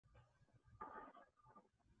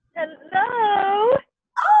Hello.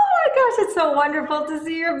 Oh my gosh, it's so wonderful to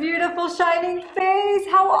see your beautiful shining face.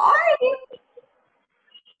 How are you?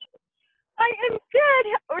 I am good.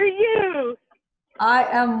 How are you? I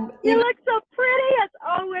am You even look so pretty as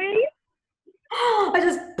always. I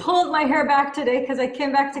just pulled my hair back today because I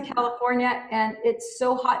came back to California and it's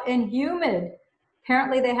so hot and humid.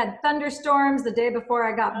 Apparently they had thunderstorms the day before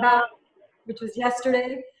I got back, which was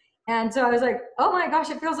yesterday. And so I was like, oh my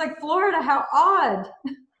gosh, it feels like Florida. How odd.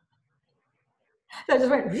 So I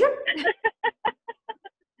just went, "Zip."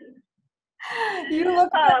 You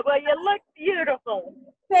look Well, you look beautiful.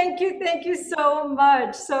 Thank you so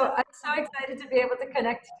much. So I'm so excited to be able to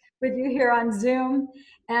connect with you here on Zoom.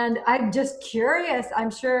 And I'm just curious.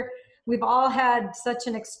 I'm sure we've all had such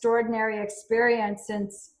an extraordinary experience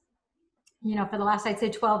since, for the last, I'd say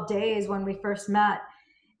 12 days when we first met.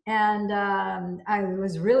 And I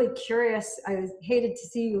was really curious. Hated to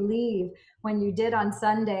see you leave when you did on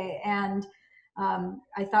Sunday. And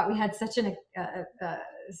I thought we had such a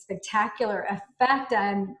spectacular effect.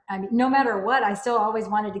 I mean, no matter what, I still always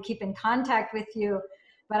wanted to keep in contact with you.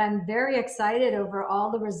 But I'm very excited over all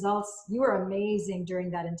the results. You were amazing during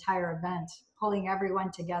that entire event, pulling everyone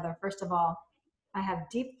together. First of all, I have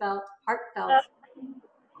deep felt, heartfelt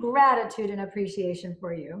gratitude and appreciation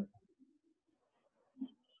for you.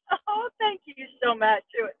 Oh, thank you so much.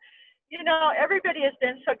 Everybody has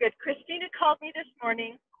been so good. Christina called me this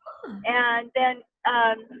morning, and then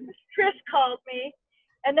Chris called me,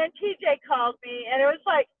 and then TJ called me, and it was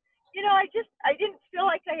like, I didn't feel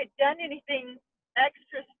like I had done anything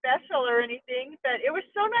extra special or anything, but it was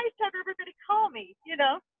so nice to have everybody call me.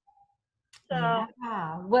 So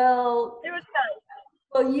Yeah. Well, it was nice.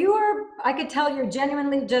 Well, I could tell you're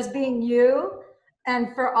genuinely just being you.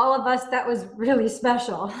 And for all of us, that was really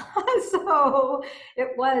special. So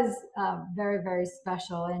it was very, very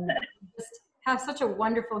special. And you just have such a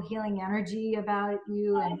wonderful healing energy about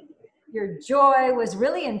you. And your joy was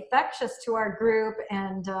really infectious to our group.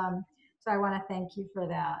 And so I want to thank you for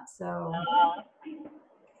that. So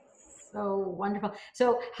wonderful.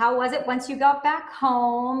 So how was it once you got back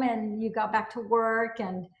home and you got back to work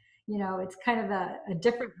and it's kind of a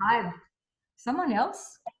different vibe. Someone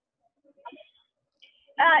else?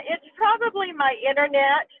 It's probably my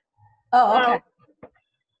internet. Oh, okay.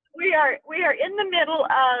 We are in the middle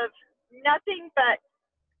of nothing but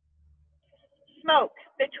smoke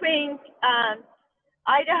between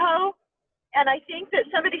Idaho, and I think that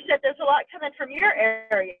somebody said there's a lot coming from your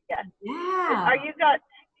area. Yeah. Do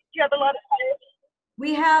you have a lot of fires?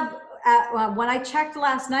 We have, when I checked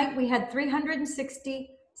last night, we had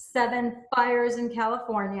 367 fires in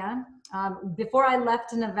California. Before I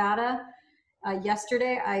left Nevada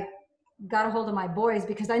yesterday, I got a hold of my boys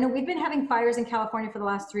because I know we've been having fires in California for the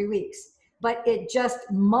last 3 weeks, but it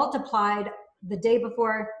just multiplied the day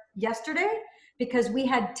before yesterday because we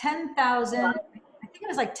had 10,000, I think it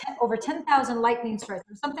was like over 10,000 lightning strikes,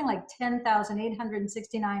 or something like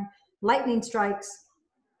 10,869 lightning strikes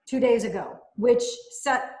 2 days ago, which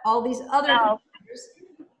set all these other fires.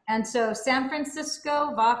 And so San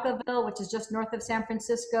Francisco, Vacaville, which is just north of San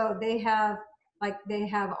Francisco, they have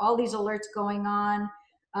all these alerts going on.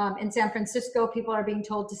 In San Francisco, people are being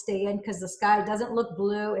told to stay in because the sky doesn't look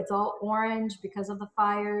blue. It's all orange because of the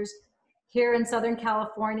fires. Here in Southern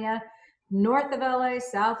California, north of LA,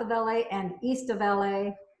 south of LA, and east of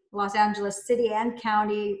LA, Los Angeles City and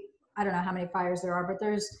County, I don't know how many fires there are, but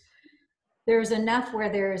there's enough where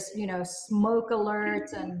there's, smoke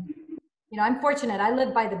alerts. And, I'm fortunate. I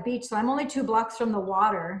live by the beach, so I'm only 2 blocks from the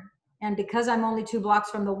water. And because I'm only 2 blocks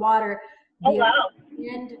from the water, the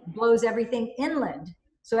wind blows everything inland.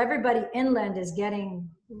 So everybody inland is getting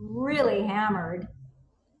really hammered.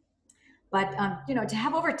 But, to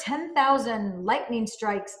have over 10,000 lightning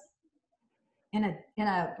strikes in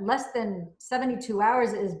a less than 72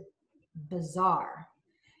 hours is bizarre.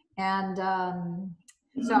 And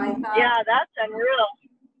so I thought, yeah, that's unreal.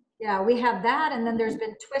 Yeah, we have that. And then there's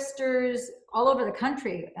been twisters all over the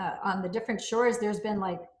country on the different shores. There's been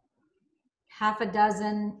like half a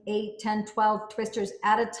dozen, 8, 10, 12 twisters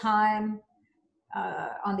at a time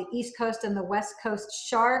on the East Coast and the West Coast.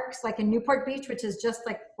 Sharks, like in Newport Beach, which is just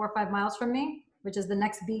like 4 or 5 miles from me, which is the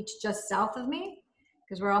next beach just south of me,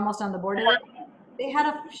 because we're almost on the border. They had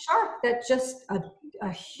a shark that just,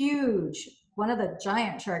 a huge, one of the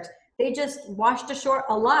giant sharks, they just washed ashore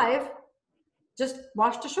alive. Just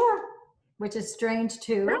washed ashore, which is strange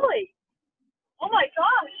too. Really? Oh my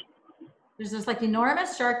gosh. There's this like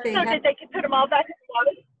enormous shark. Did they put them all back in the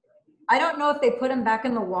water? I don't know if they put him back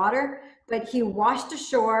in the water, but he washed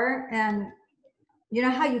ashore. And you know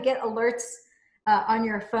how you get alerts on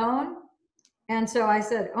your phone? And so I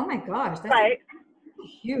said, oh my gosh, that's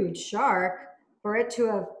huge shark. For it to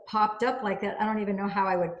have popped up like that, I don't even know how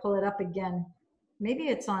I would pull it up again. Maybe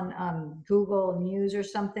it's on Google News or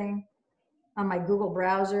something on my Google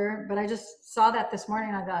browser. But I just saw that this morning.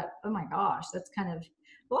 And I thought, oh my gosh, that's kind of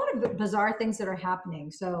a lot of bizarre things that are happening.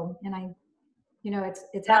 So, and I,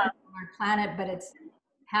 it's happening on our planet, but it's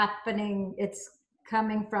happening. It's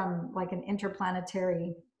coming from like an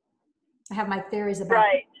interplanetary. I have my theories about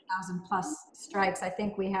 1,000 plus strikes. I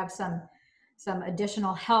think we have some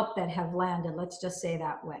additional help that have landed, let's just say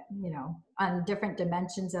that way, on different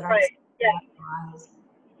dimensions that aren't eyes.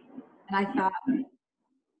 And I thought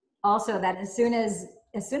also that as soon as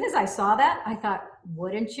I saw that, I thought,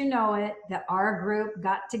 wouldn't you know it, that our group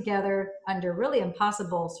got together under really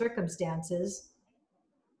impossible circumstances.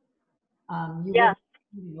 And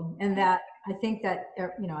that I think that,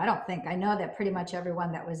 I know that pretty much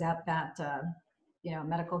everyone that was at that,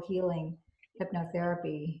 medical healing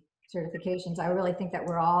hypnotherapy certifications, I really think that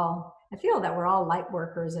I feel that we're all light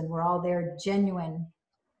workers, and we're all there genuine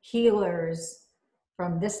healers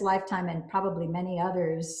from this lifetime and probably many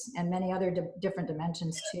others, and many other different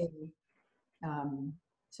dimensions too.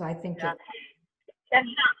 So I think and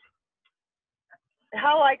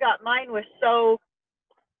how I got mine was so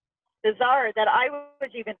bizarre that I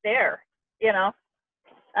was even there, because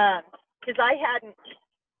I hadn't.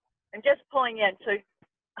 I'm just pulling in, so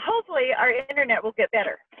hopefully our internet will get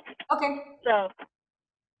better. Okay. So,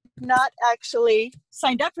 not actually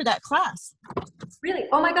signed up for that class. Really?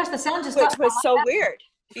 Oh my gosh, the sound just which was so weird,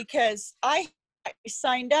 because I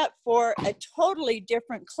signed up for a totally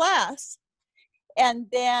different class, and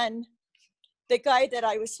then the guy that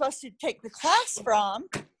I was supposed to take the class from,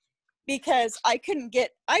 because I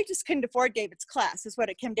just couldn't afford David's class, is what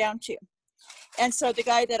it came down to. And so the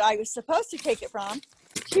guy that I was supposed to take it from,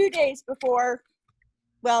 2 days before,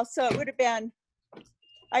 so it would have been,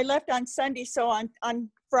 I left on Sunday, so on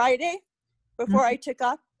Friday, before I took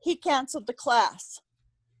off, he canceled the class.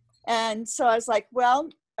 And so I was like,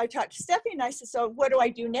 I talked to Stephanie and I said, so what do I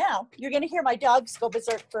do now? You're going to hear my dogs go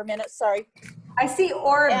berserk for a minute, sorry. I see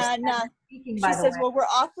orbs. And speaking, she says, well, we're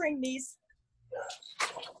offering these.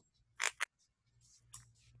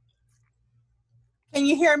 Can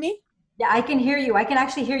you hear me? Yeah, I can hear you. I can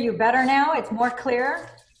actually hear you better now. It's more clear.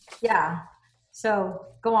 Yeah. So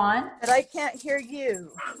go on. But I can't hear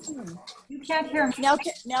you. You can't hear me. Now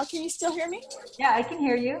can you still hear me? Yeah, I can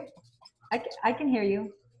hear you. I can hear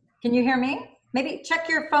you. Can you hear me? Maybe check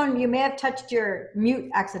your phone. You may have touched your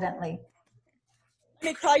mute accidentally. Let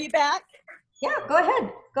me call you back. Yeah, go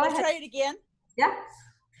ahead. Go ahead. Try it again. Yeah.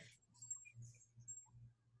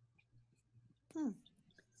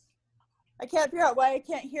 I can't figure out why I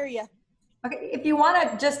can't hear you. Okay, if you want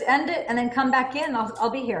to just end it and then come back in, I'll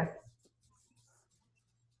be here.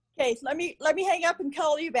 Okay, let me hang up and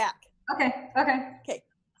call you back. Okay. Okay.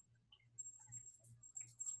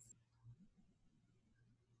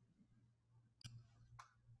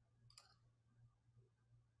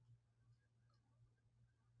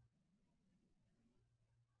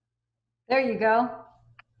 There you go.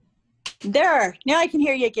 There. Now I can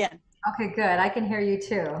hear you again. Okay, good. I can hear you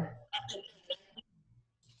too.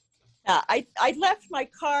 I left my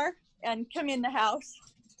car and come in the house,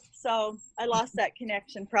 so I lost that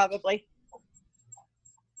connection probably.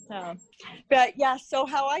 But yeah, so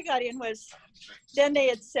how I got in was, then they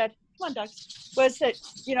had said, come on dogs, was that,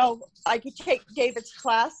 I could take David's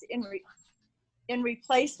class in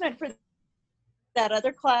replacement for that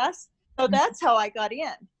other class. So that's how I got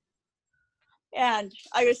in. And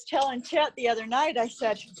I was telling Chet the other night, I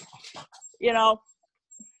said,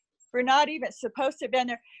 we're not even supposed to have been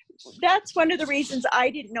there. That's one of the reasons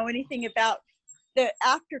I didn't know anything about the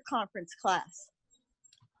after conference class,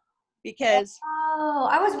 because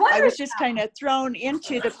I was wondering. I was just kind of thrown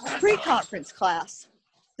into the pre-conference class.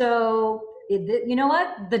 So you know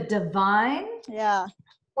what? The divine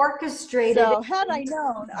orchestrated. So had I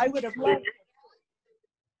known, I would have loved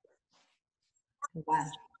it. Wow.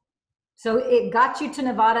 So it got you to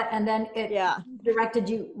Nevada, and then it directed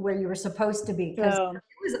you where you were supposed to be. Because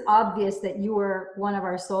it was obvious that you were one of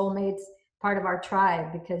our soulmates, part of our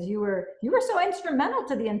tribe, because you were so instrumental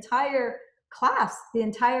to the entire class, the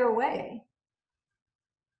entire way.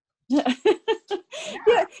 Yeah,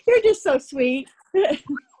 you're just so sweet.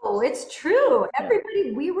 Oh, it's true.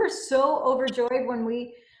 Everybody, we were so overjoyed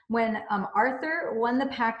when Arthur won the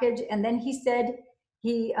package, and then he said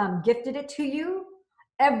he gifted it to you.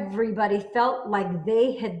 Everybody felt like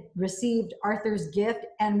they had received Arthur's gift,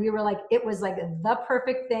 and we were like, it was like the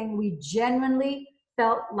perfect thing. We genuinely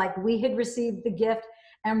felt like we had received the gift,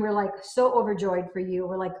 and we're like so overjoyed for you.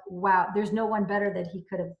 We're like, wow, there's no one better that he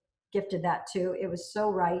could have gifted that to. It was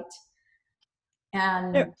so right.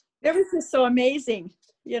 And it was just so amazing,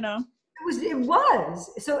 you know. it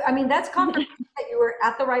was. So, I mean, that's confirmation that you were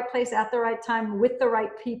at the right place at the right time with the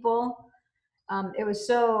right people. It was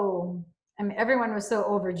so, I mean, everyone was so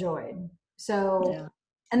overjoyed. So, Yeah.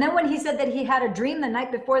 and then when he said that he had a dream the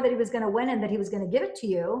night before that he was going to win and that he was going to give it to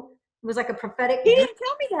you, it was like a prophetic He dream. didn't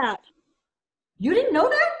tell me that. You didn't know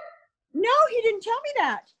that? No, he didn't tell me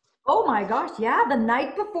that. Oh my gosh. Yeah. The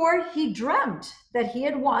night before he dreamt that he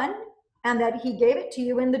had won and that he gave it to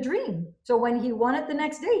you in the dream. So when he won it the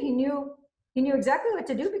next day, he knew exactly what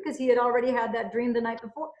to do because he had already had that dream the night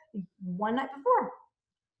before, one night before.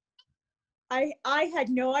 I had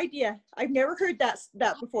no idea. I've never heard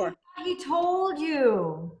that before. He told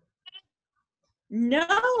you.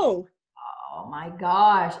 No. Oh my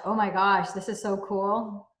gosh. Oh my gosh. This is so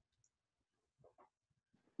cool.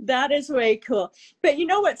 That is way cool. But you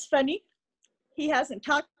know what's funny? He hasn't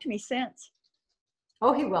talked to me since.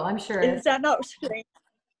 Oh, he will. I'm sure. Is that not strange?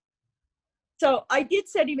 So I did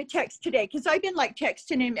send him a text today because I've been like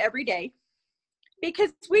texting him every day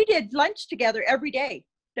because we did lunch together every day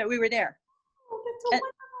that we were there. Oh, that's so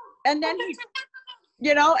wonderful. And then he,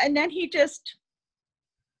 you know, and then he just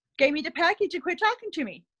gave me the package and quit talking to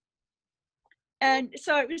me. And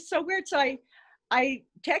so it was so weird. So I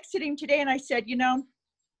texted him today and I said, you know,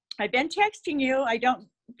 I've been texting you. I don't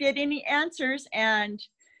get any answers and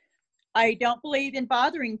I don't believe in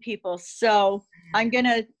bothering people. So I'm going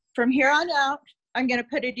to, from here on out, I'm going to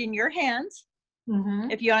put it in your hands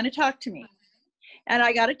if you want to talk to me. And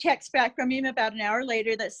I got a text back from him about an hour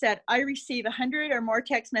later that said, I receive 100 or more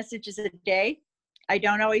text messages a day. I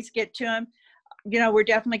don't always get to them. You know, we're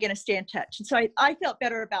definitely going to stay in touch. And so I felt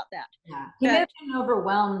better about that. Yeah. He may have been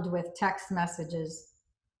overwhelmed with text messages.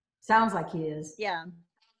 Sounds like he is. Yeah.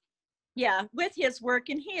 Yeah. With his work.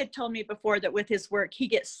 And he had told me before that with his work, he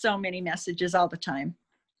gets so many messages all the time.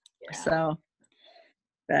 Yeah. So,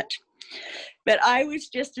 but I was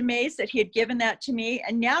just amazed that he had given that to me.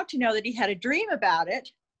 And now to know that he had a dream about it,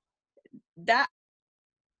 that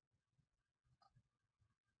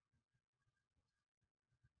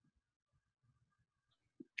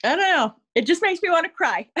I don't know. It just makes me want to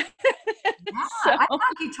cry. Yeah, so. I thought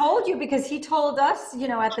he told you because he told us, you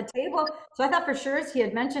know, at the table. So I thought for sure he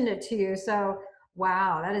had mentioned it to you. So,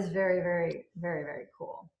 wow, that is very, very, very, very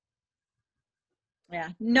cool. Yeah,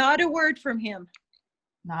 not a word from him.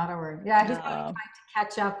 Not a word. Yeah, he's trying to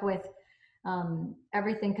catch up with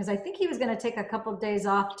everything because I think he was going to take a couple of days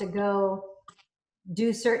off to go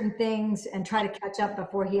do certain things and try to catch up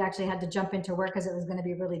before he actually had to jump into work because it was going to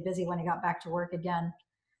be really busy when he got back to work again.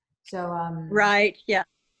 So right, yeah.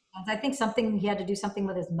 I think he had to do something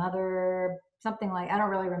with his mother, something like, I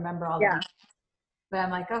don't really remember all the details, but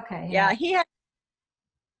I'm like, okay. Yeah,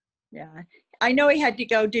 I know he had to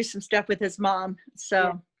go do some stuff with his mom.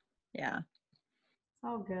 So yeah.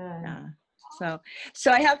 Oh, good. Yeah.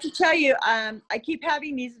 So I have to tell you, I keep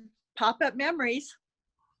having these pop-up memories.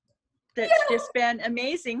 That's just been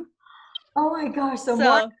amazing. Oh my gosh. So more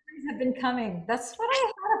memories have been coming. That's what I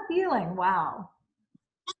had a feeling. Wow.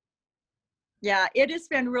 Yeah, it has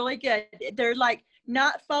been really good. They're like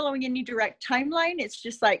not following any direct timeline. It's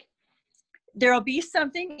just like there'll be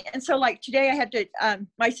something. And so like today I had to,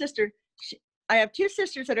 my sister, I have two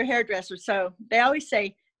sisters that are hairdressers. So they always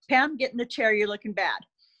say, Pam, get in the chair, you're looking bad.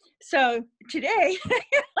 So today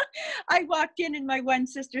I walked in and my one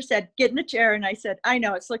sister said, get in the chair. And I said, I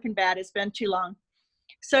know it's looking bad. It's been too long.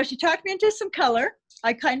 So she talked me into some color.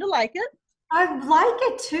 I kind of like it. I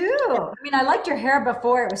like it too. I mean, I liked your hair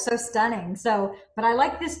before. It was so stunning. So, but I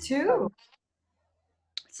like this too.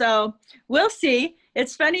 So we'll see.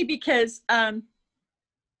 It's funny because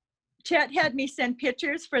Chet had me send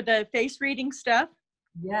pictures for the face reading stuff.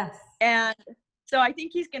 Yes. And so I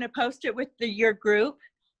think he's going to post it with your group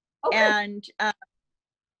and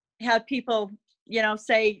have people, you know,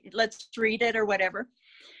 say, let's read it or whatever.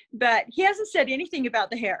 But he hasn't said anything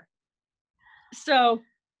about the hair. So,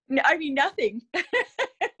 I mean, nothing.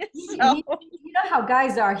 You know how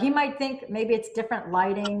guys are. He might think maybe it's different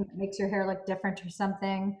lighting, makes your hair look different or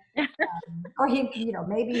something. Or he, you know,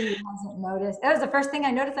 maybe he hasn't noticed. That was the first thing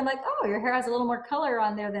I noticed. I'm like, oh, your hair has a little more color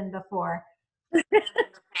on there than before.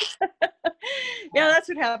 Yeah, that's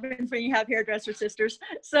what happens when you have hairdresser sisters.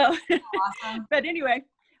 So, awesome. But anyway,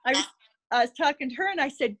 I was talking to her and I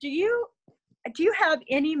said, do you have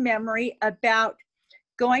any memory about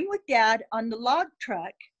going with Dad on the log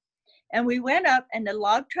truck? And we went up and the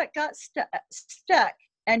log truck got stuck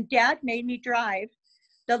and Dad made me drive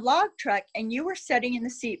the log truck and you were sitting in the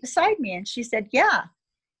seat beside me. And she said, yeah.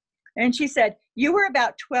 And she said, you were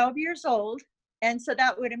about 12 years old. And so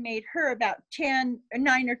that would have made her about 9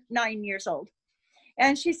 years old.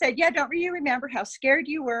 And she said, yeah, don't you remember how scared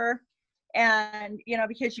you were? And, you know,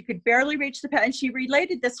 because you could barely reach the pad. And she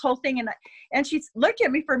related this whole thing. And she looked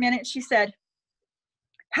at me for a minute. She said,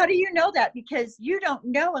 how do you know that? Because you don't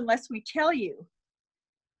know unless we tell you.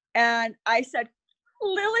 And I said,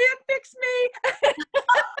 Lillian, fix me.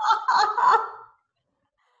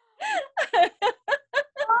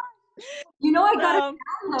 You know, I got a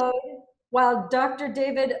download while Dr.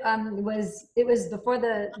 David it was before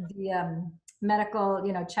the medical,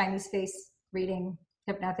 you know, Chinese face reading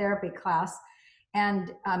hypnotherapy class.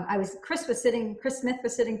 And Chris Smith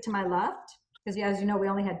was sitting to my left, because as you know, we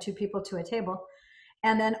only had 2 people to a table.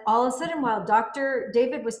 And then all of a sudden, while Dr.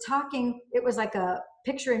 David was talking, it was like a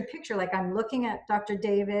picture in picture, like I'm looking at Dr.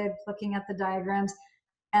 David, looking at the diagrams.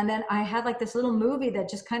 And then I had like this little movie that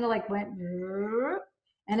just kind of like went,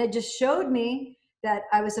 and it just showed me that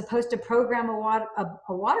I was supposed to program a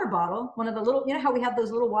water bottle, one of the little, you know how we have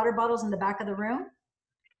those little water bottles in the back of the room?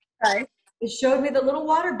 Right. It showed me the little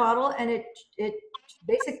water bottle, and it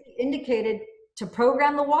basically indicated to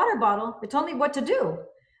program the water bottle. It told me what to do.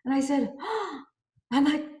 And I said, I'm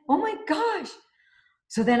like, oh my gosh.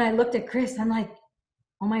 So then I looked at Chris, I'm like,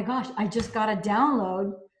 oh my gosh, I just got a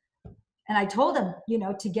download. And I told him, you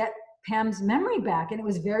know, to get Pam's memory back. And it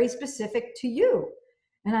was very specific to you.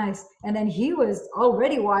 And then he was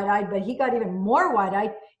already wide-eyed, but he got even more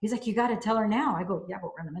wide-eyed. He's like, you got to tell her now. I go, yeah,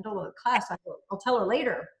 but we're in the middle of the class. I go, I'll tell her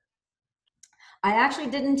later. I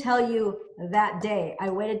actually didn't tell you that day. I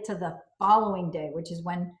waited to the following day, which is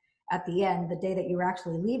when, at the end, the day that you were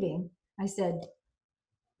actually leaving, I said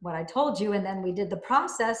what I told you. And then we did the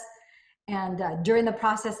process. And during the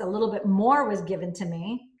process, a little bit more was given to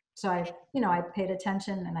me. So I paid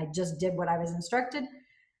attention and I just did what I was instructed.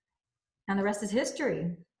 And the rest is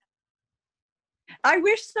history. I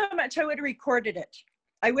wish so much I would have recorded it.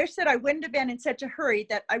 I wish that I wouldn't have been in such a hurry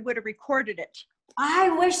that I would have recorded it. I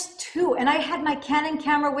wish too. And I had my Canon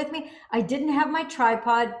camera with me. I didn't have my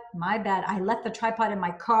tripod. My bad. I left the tripod in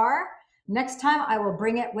my car. Next time I will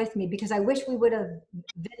bring it with me, because I wish we would have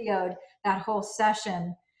videoed that whole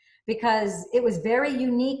session, because it was very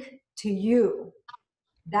unique to you.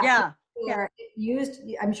 Yeah. Used,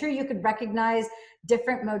 I'm sure you could recognize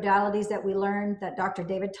different modalities that we learned that Dr.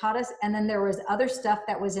 David taught us. And then there was other stuff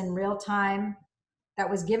that was in real time that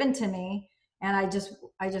was given to me. And I just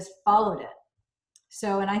followed it.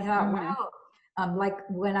 So, and I thought, wow, like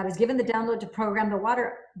when I was given the download to program the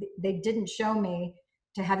water, they didn't show me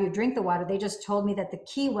to have you drink the water. They just told me that the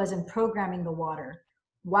key was in programming the water.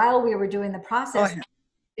 While we were doing the process,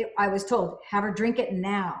 I was told, have her drink it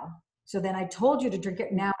now. So then I told you to drink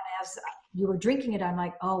it now. And as you were drinking it, I'm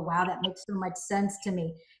like, oh, wow, that makes so much sense to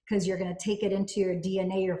me, because you're going to take it into your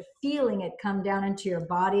DNA. You're feeling it come down into your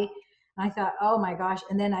body. And I thought, oh my gosh.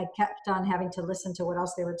 And then I kept on having to listen to what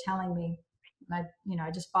else they were telling me. And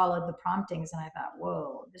I just followed the promptings, and I thought,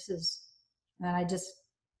 whoa, this is, and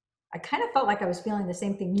I kind of felt like I was feeling the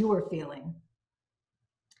same thing you were feeling.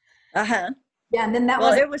 Yeah. And then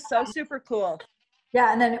it was so super cool.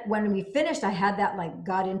 Yeah. And then when we finished, I had that like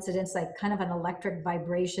God incidents, like kind of an electric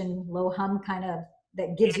vibration, low hum kind of,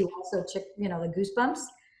 that gives you also, the goosebumps.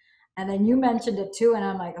 And then you mentioned it too. And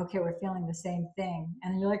I'm like, okay, we're feeling the same thing.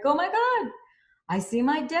 And then you're like, oh my God, I see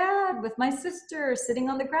my dad with my sister sitting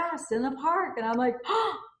on the grass in the park. And I'm like,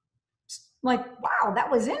 oh, wow, that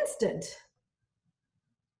was instant.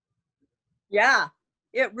 Yeah,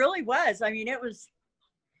 it really was. I mean, it was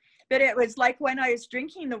like when I was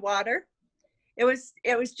drinking the water, it was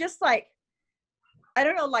just like, I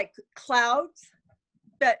don't know, like clouds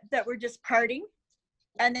that were just parting.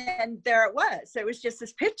 And then there it was. It was just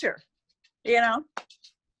this picture, Oh,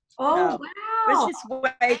 wow. It was just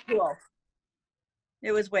way cool.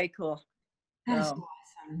 It was way cool. That is so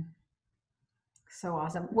awesome. So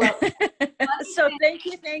awesome. Well, so thank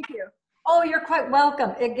you. Oh, you're quite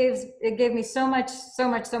welcome. It gave me so much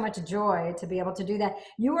joy to be able to do that.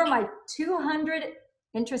 You were my 200.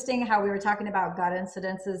 Interesting how we were talking about God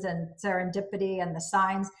incidences and serendipity and the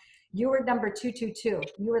signs. You were number 222.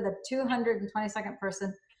 You were the 222nd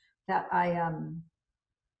person that I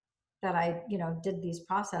did these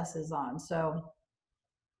processes on. So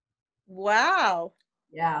wow.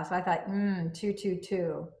 Yeah. So I thought,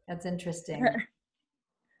 222. That's interesting.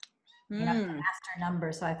 Master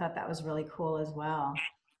number. So I thought that was really cool as well.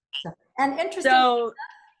 And interesting. So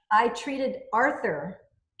I treated Arthur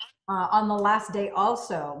on the last day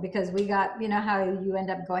also, because we got, how you end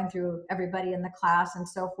up going through everybody in the class and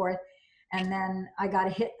so forth. And then I got a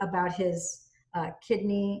hit about his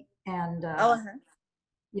kidney and,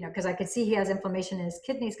 because I could see he has inflammation in his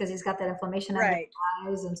kidneys because he's got that inflammation under his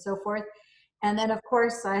eyes and so forth. And then, of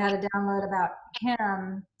course, I had a download about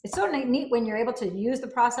him. It's so neat when you're able to use the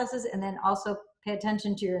processes and then also pay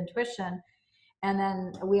attention to your intuition. And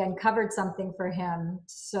then we uncovered something for him.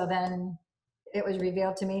 So then it was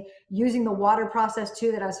revealed to me using the water process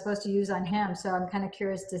too that I was supposed to use on him. So I'm kind of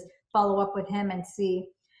curious to follow up with him and see,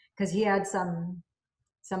 because he had some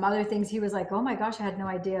other things. He was like, oh my gosh, I had no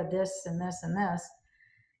idea this and this and this.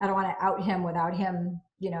 I don't want to out him without him,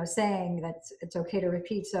 saying that it's okay to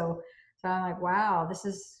repeat. So I'm like, wow, this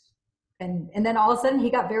is, and then all of a sudden he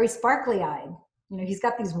got very sparkly eyed. He's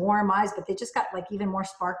got these warm eyes, but they just got like even more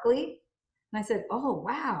sparkly. And I said, oh,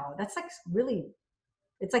 wow, that's like really,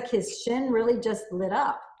 it's like his shin really just lit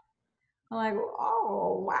up. I'm like,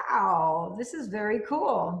 oh, wow, this is very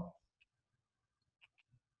cool.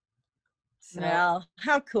 So, well,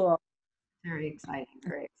 how cool. Very exciting,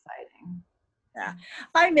 very exciting. Yeah,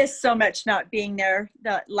 I miss so much not being there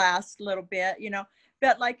that last little bit,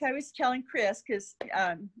 but like I was telling Chris, because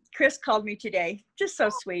Chris called me today, just so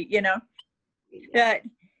sweet, but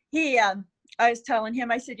he, I was telling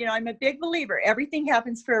him, I said, I'm a big believer. Everything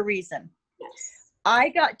happens for a reason. Yes. I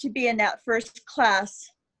got to be in that first class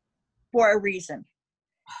for a reason.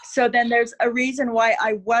 So then there's a reason why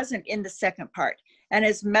I wasn't in the second part. And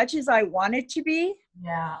as much as I wanted to be,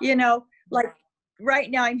 like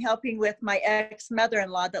right now I'm helping with my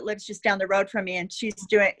ex-mother-in-law that lives just down the road from me. And she's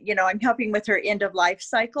doing, I'm helping with her end of life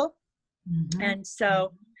cycle. Mm-hmm. And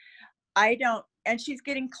so and she's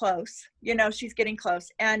getting close, she's getting close.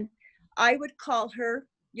 And I would call her,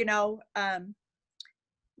 no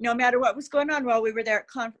matter what was going on while we were there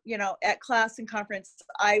at class and conference,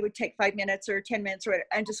 I would take 5 minutes or 10 minutes or whatever,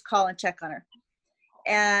 and just call and check on her.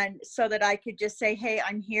 And so that I could just say, hey,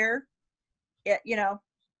 I'm here.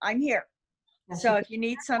 I'm here. So if you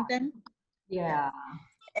need something. Yeah.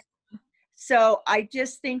 So I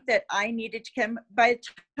just think that I needed to come. By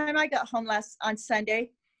the time I got home on Sunday,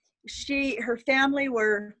 her family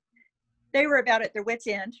were about at their wits'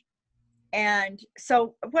 end. And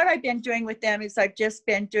so what I've been doing with them is I've just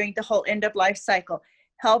been doing the whole end of life cycle,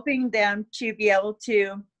 helping them to be able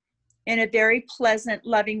to, in a very pleasant,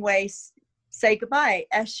 loving way, say goodbye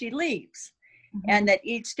as she leaves. Mm-hmm. And that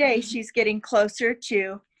each day she's getting closer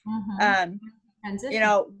to, and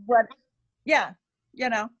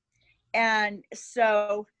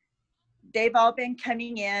so they've all been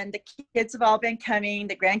coming in, the kids have all been coming,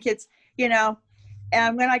 the grandkids,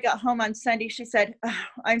 and when I got home on Sunday, she said, oh,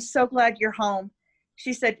 I'm so glad you're home.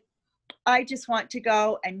 She said, I just want to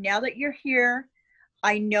go. And now that you're here,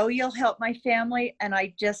 I know you'll help my family and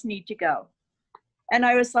I just need to go. And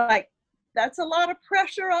I was like, that's a lot of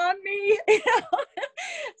pressure on me.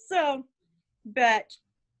 So, but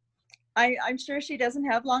I'm sure she doesn't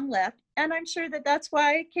have long left. And I'm sure that that's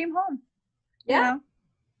why I came home. Yeah.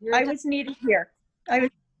 I was needed here. I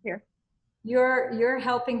was here. You're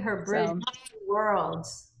helping her bridge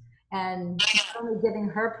worlds, and not only giving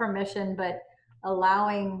her permission, but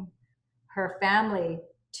allowing her family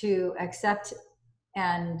to accept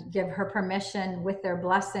and give her permission with their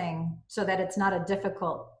blessing, so that it's not a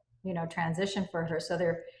difficult, transition for her. So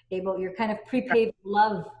you're kind of pre-paved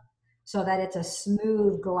love, so that it's a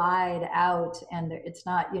smooth glide out, and it's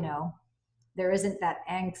not, there isn't that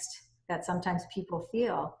angst that sometimes people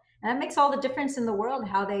feel. And that makes all the difference in the world,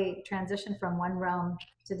 how they transition from one realm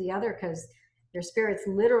to the other, because their spirit's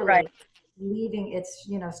literally leaving, it's,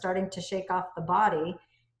 starting to shake off the body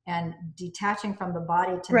and detaching from the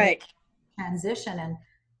body to make transition. And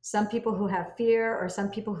some people who have fear, or some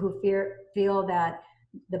people who feel that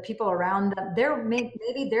the people around them,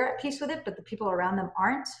 maybe they're at peace with it, but the people around them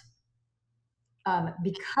aren't,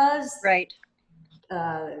 because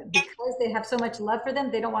they have so much love for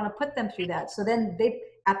them, they don't want to put them through that. So then they,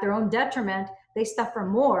 at their own detriment, they suffer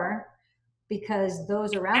more, because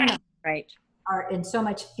those around them are in so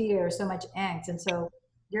much fear, so much angst. And so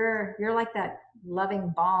you're like that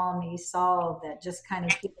loving balmy salve that just kind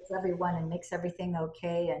of heals everyone and makes everything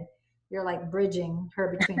okay. And you're like bridging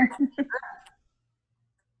her between heaven and earth.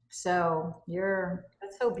 So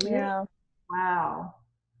that's so beautiful. Yeah. Wow.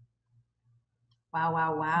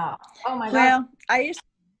 Wow. Oh my God. Well,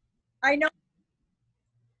 I know.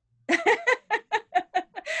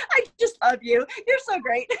 I just love you. You're so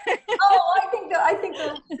great. Oh, I think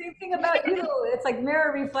the same thing about you. It's like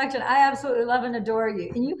mirror reflection. I absolutely love and adore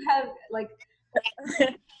you. And you have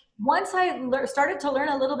once I started to learn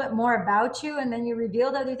a little bit more about you, and then you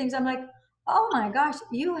revealed other things, I'm like, oh my gosh,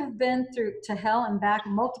 you have been through to hell and back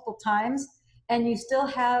multiple times, and you still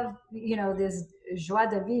have, this joie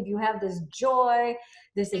de vivre. You have this joy,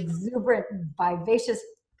 this exuberant, vivacious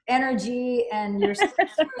energy, and you're so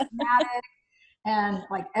charismatic. And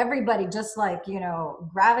like everybody just like, you know,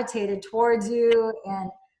 gravitated towards you. And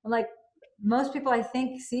I'm like, most people I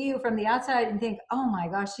think see you from the outside and think, oh my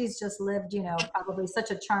gosh, she's just lived, you know, probably such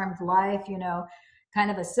a charmed life, you know, kind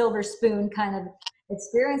of a silver spoon kind of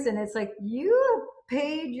experience. And it's like, you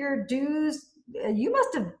paid your dues. You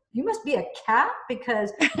must be a cat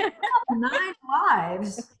because you have 9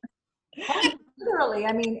 lives. Quite literally.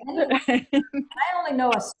 I mean, I only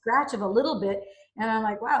know a scratch of a little bit. And I'm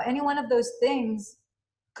like, wow, any one of those things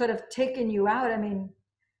could have taken you out. I mean,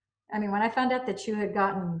 when I found out that you had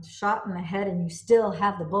gotten shot in the head and you still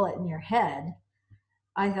have the bullet in your head,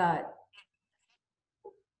 I thought,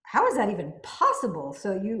 how is that even possible?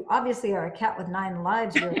 So you obviously are a cat with 9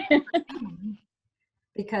 lives. You're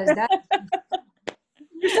because that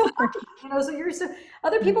you're so happy, you know. So you're so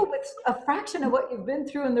other people with a fraction of what you've been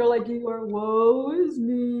through, and they're like, you are, woe is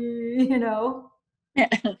me, you know.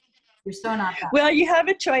 You're so not that. Well, you have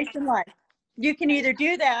a choice in life. You can either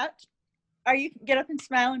do that, or you can get up and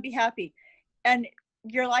smile and be happy. And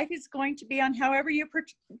your life is going to be on however you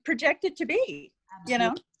project it to be, you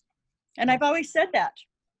know. And I've always said that.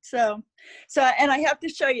 So, and I have to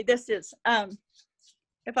show you, this is,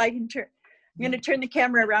 if I can turn, I'm going to turn the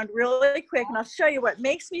camera around really quick and I'll show you what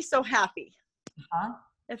makes me so happy.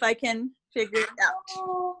 If I can figure it out.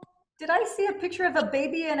 Oh, did I see a picture of a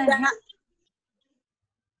baby and a hand?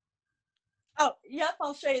 Oh, yep,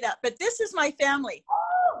 I'll show you that. But this is my family.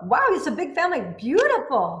 Oh, wow, it's a big family.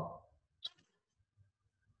 Beautiful.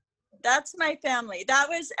 That's my family. That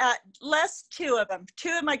was at less 2 of them.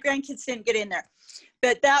 2 of my grandkids didn't get in there.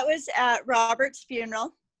 But that was at Robert's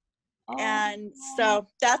funeral. Oh. And so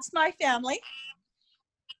that's my family.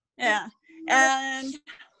 Yeah. And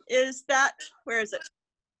is that, where is it?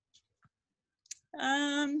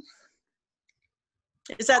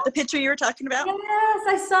 Is that the picture you were talking about? Yes,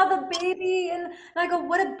 I saw the baby and I go,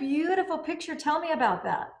 what a beautiful picture. Tell me about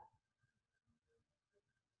that.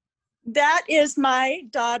 That is my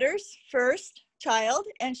daughter's first child,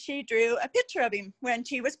 and she drew a picture of him when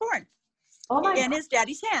she was born. Oh my in God. His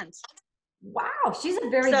daddy's hands. Wow, she's a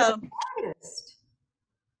very good artist.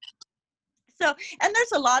 So, and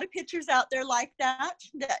there's a lot of pictures out there like that,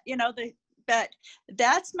 you know, but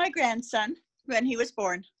that's my grandson when he was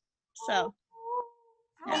born. So,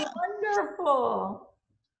 how wonderful.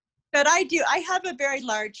 But I have a very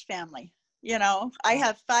large family, you know. I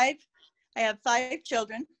have 5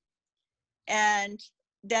 children, and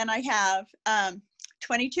then I have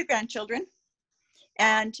 22 grandchildren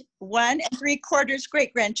and 1 3/4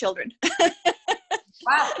 great-grandchildren.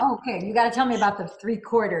 Wow. Okay, you got to tell me about the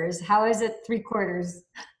 3/4. How is it 3/4?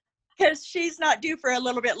 Because she's not due for a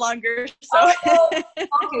little bit longer. So.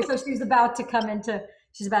 Okay, so she's about to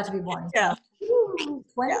she's about to be born. Yeah. Ooh,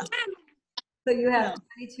 20. Yeah. So you have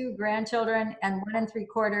 22 grandchildren and 1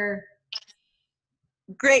 3/4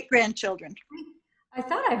 great-grandchildren. I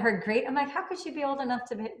thought I heard great. I'm like, how could she be old enough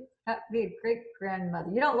to be a great-grandmother?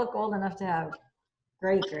 You don't look old enough to have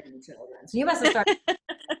great-grandchildren. So you must have started.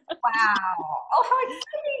 Wow. Oh, how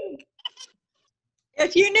exciting.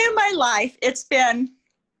 If you knew my life, it's been,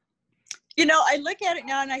 you know, I look at it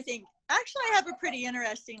now and I think, actually, I have a pretty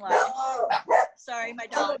interesting life. Sorry, my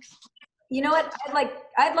dogs. You know what?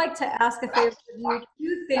 I'd like to ask a favor of you.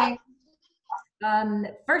 2 things.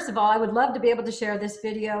 First of all, I would love to be able to share this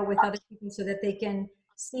video with other people so that they can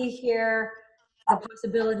see, hear the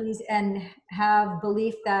possibilities and have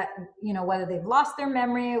belief that, you know, whether they've lost their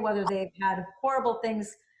memory, whether they've had horrible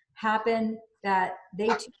things happen, that they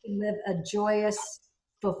too can live a joyous,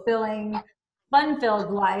 fulfilling,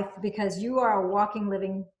 fun-filled life, because you are a walking,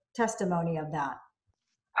 living testimony of that.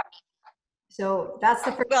 So that's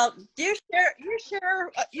the first. Well, you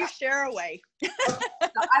share away. So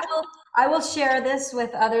I will share this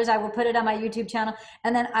with others. I will put it on my YouTube channel,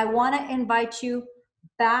 and then I want to invite you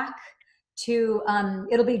back to.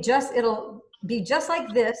 It'll be just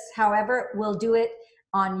like this. However, we'll do it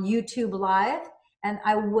on YouTube Live, and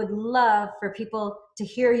I would love for people to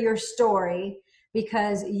hear your story,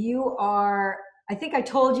 because you are. I think I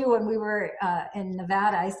told you when we were in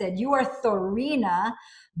Nevada, I said, you are Thorina,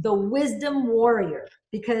 the wisdom warrior,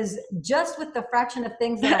 because just with the fraction of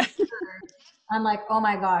things that I've heard, I'm like, oh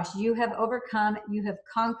my gosh, you have overcome, you have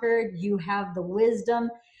conquered, you have the wisdom,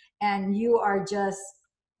 and you are just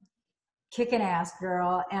kicking ass,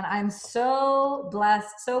 girl. And I'm so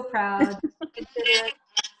blessed, so proud to consider it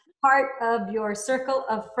part of your circle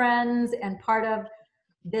of friends and part of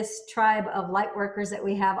this tribe of light workers that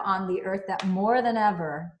we have on the earth, that more than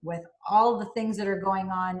ever, with all the things that are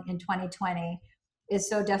going on in 2020, is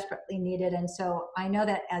so desperately needed. And so I know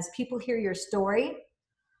that as people hear your story,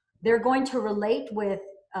 they're going to relate with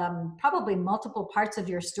probably multiple parts of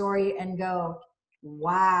your story and go,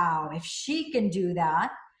 wow, if she can do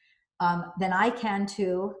that, then I can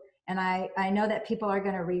too. And I know that people are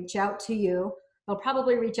going to reach out to you. They'll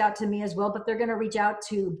probably reach out to me as well, but they're going to reach out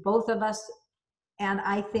to both of us. And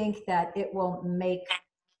I think that it will make,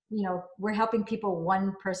 we're helping people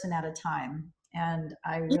one person at a time. And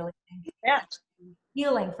I really think Yeah.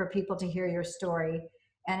 healing for people to hear your story,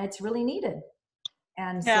 and it's really needed.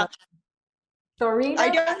 And Yeah. so, Thorina, I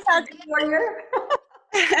don't have warrior.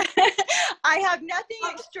 I have nothing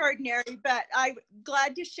extraordinary, but I'm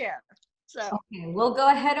glad to share. So Okay, we'll go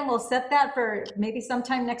ahead and we'll set that for maybe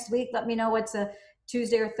sometime next week. Let me know what's a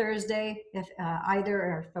Tuesday or Thursday, if either,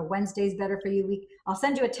 or if a Wednesday is better for you. I'll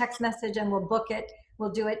send you a text message and we'll book it.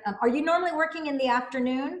 We'll do it. Are you normally working in the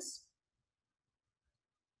afternoons?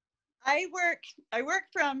 I work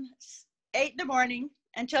from 8 in the morning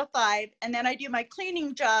until 5, and then I do my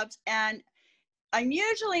cleaning jobs, and I'm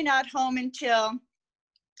usually not home until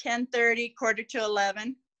 10:30, quarter to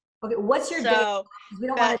 11. Okay, what's your day? So, We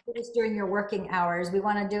don't want to do this during your working hours. We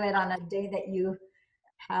want to do it on a day that you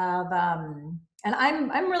have, and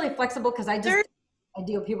I'm really flexible because I deal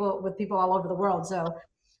with people all over the world. So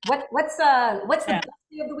what's the best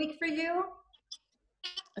day of the week for you?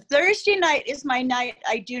 Thursday night is my night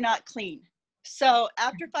I do not clean. So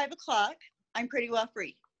after 5 o'clock, I'm pretty well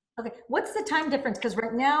free. Okay, what's the time difference? Because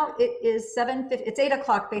right now it is 7:50. It's 8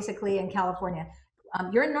 o'clock basically in California.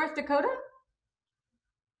 You're in North Dakota?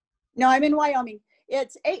 No, I'm in Wyoming.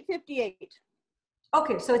 It's 8:58.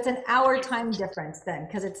 Okay, so it's an hour time difference then,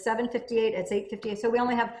 because it's 7:58, it's 8:58. So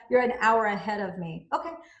you're an hour ahead of me.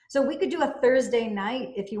 Okay, so we could do a Thursday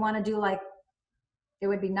night if you want to do it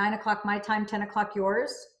would be 9 o'clock my time, 10 o'clock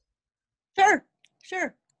yours. Sure.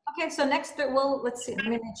 Okay, so let's see, let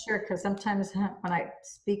me make sure, because sometimes when I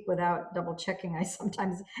speak without double checking, I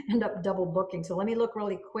sometimes end up double booking. So let me look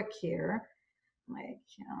really quick here. My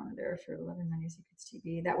calendar for Love and Money Secrets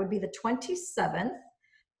TV. That would be the 27th,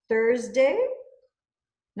 Thursday,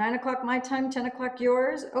 9 o'clock my time, 10 o'clock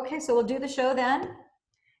yours. Okay, so we'll do the show then.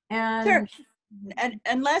 And sure. And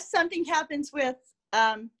unless something happens with,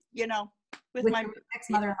 with my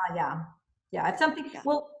ex-mother-in-law, yeah. If something,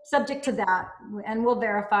 well, subject to that, and we'll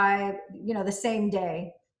verify, the same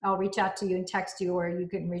day. I'll reach out to you and text you, or you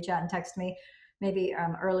can reach out and text me maybe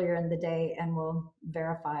earlier in the day, and we'll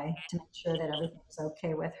verify to make sure that everything's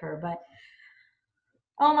okay with her. But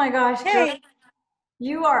oh my gosh, hey,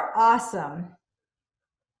 you are awesome.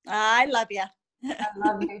 I love you. I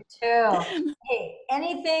love you too. Hey,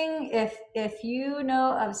 anything, if you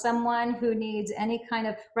know of someone who needs any kind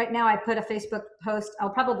of, right now I put a Facebook post, I'll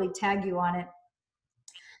probably tag you on it.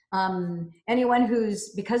 Anyone who's,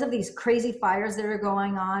 because of these crazy fires that are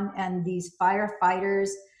going on and these firefighters,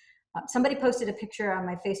 somebody posted a picture on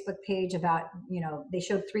my Facebook page about, they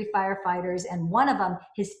showed 3 firefighters, and one of them,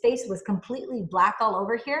 his face was completely black all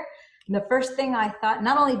over here. And the first thing I thought,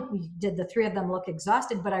 not only did the 3 of them look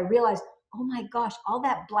exhausted, but I realized, oh my gosh, all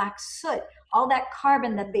that black soot, all that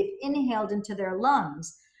carbon that they've inhaled into their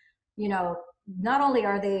lungs, not only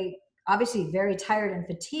are they obviously very tired and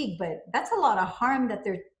fatigued, but that's a lot of harm that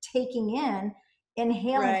they're taking in,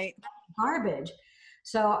 inhaling garbage.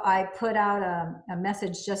 So I put out a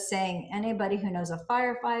message just saying, anybody who knows a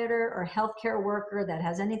firefighter or healthcare worker that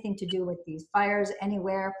has anything to do with these fires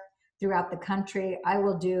anywhere throughout the country, I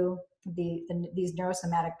will do these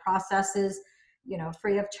neurosomatic processes,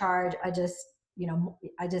 free of charge. I just,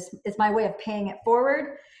 it's my way of paying it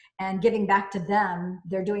forward and giving back to them.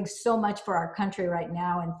 They're doing so much for our country right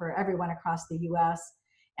now and for everyone across the US.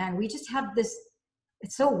 And we just have this,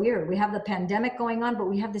 it's so weird. We have the pandemic going on, but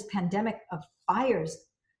we have this pandemic of fires.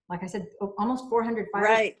 Like I said, almost 400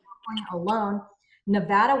 fires in California alone.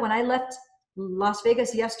 Nevada, when I left Las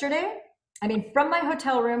Vegas yesterday, from my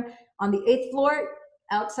hotel room on the 8th floor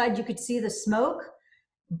outside, you could see the smoke.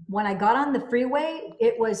 When I got on the freeway,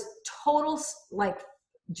 it was total,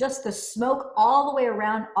 just the smoke all the way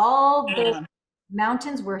around. All the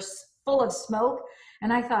mountains were full of smoke.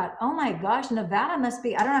 And I thought, oh my gosh, Nevada must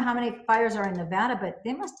be, I don't know how many fires are in Nevada, but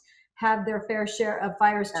they must have their fair share of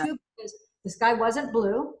fires too, because the sky wasn't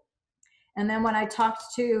blue. And then when I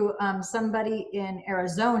talked to somebody in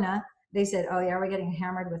Arizona, they said, oh yeah, we're getting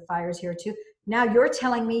hammered with fires here too. Now you're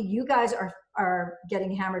telling me you guys are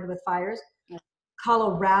getting hammered with fires.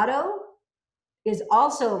 Colorado is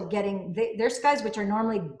also getting, their skies, which are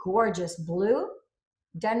normally gorgeous blue.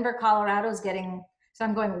 Denver, Colorado is getting, so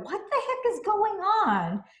I'm going, what the heck is going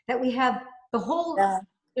on? That we have the whole,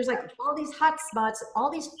 there's all these hot spots,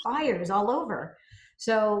 all these fires all over.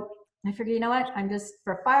 So I figured, you know what? I'm just,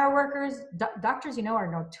 for fire workers, doctors,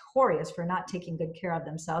 are notorious for not taking good care of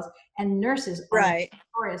themselves. And nurses are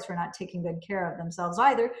notorious for not taking good care of themselves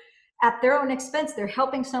either. at their own expense, they're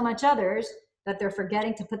helping so much others that they're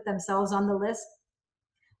forgetting to put themselves on the list,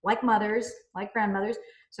 like mothers, like grandmothers.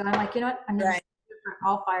 So I'm like, you know what? I'm going to for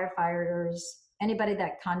all firefighters, anybody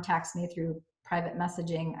that contacts me through private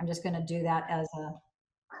messaging, I'm just going to do that as a,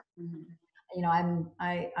 you know, I'm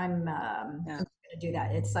going to do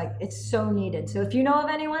that. It's like, it's so needed. So if you know of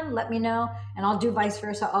anyone, let me know, and I'll do vice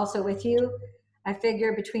versa also with you. I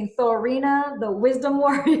figure between Thorina, the wisdom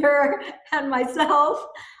warrior, and myself,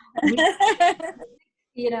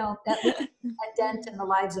 you know, that we a dent in the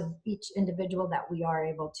lives of each individual that we are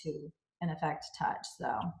able to, in effect, touch.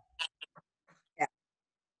 So, yeah.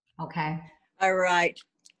 Okay. All right.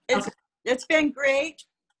 It's been great.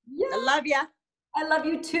 Yeah. I love you. I love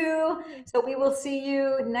you too. So we will see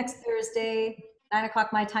you next Thursday, 9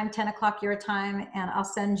 o'clock my time, 10 o'clock your time, and I'll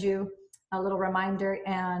send you a little reminder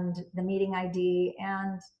and the meeting ID.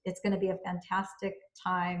 And it's going to be a fantastic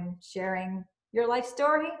time sharing your life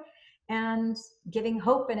story and giving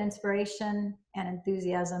hope and inspiration and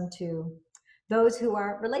enthusiasm to those who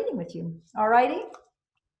are relating with you. All righty?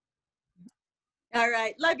 All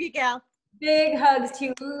right. Love you, gal. Big hugs to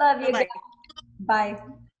you. Love you. Bye-bye.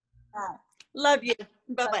 Bye. Love you.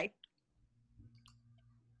 Bye-bye.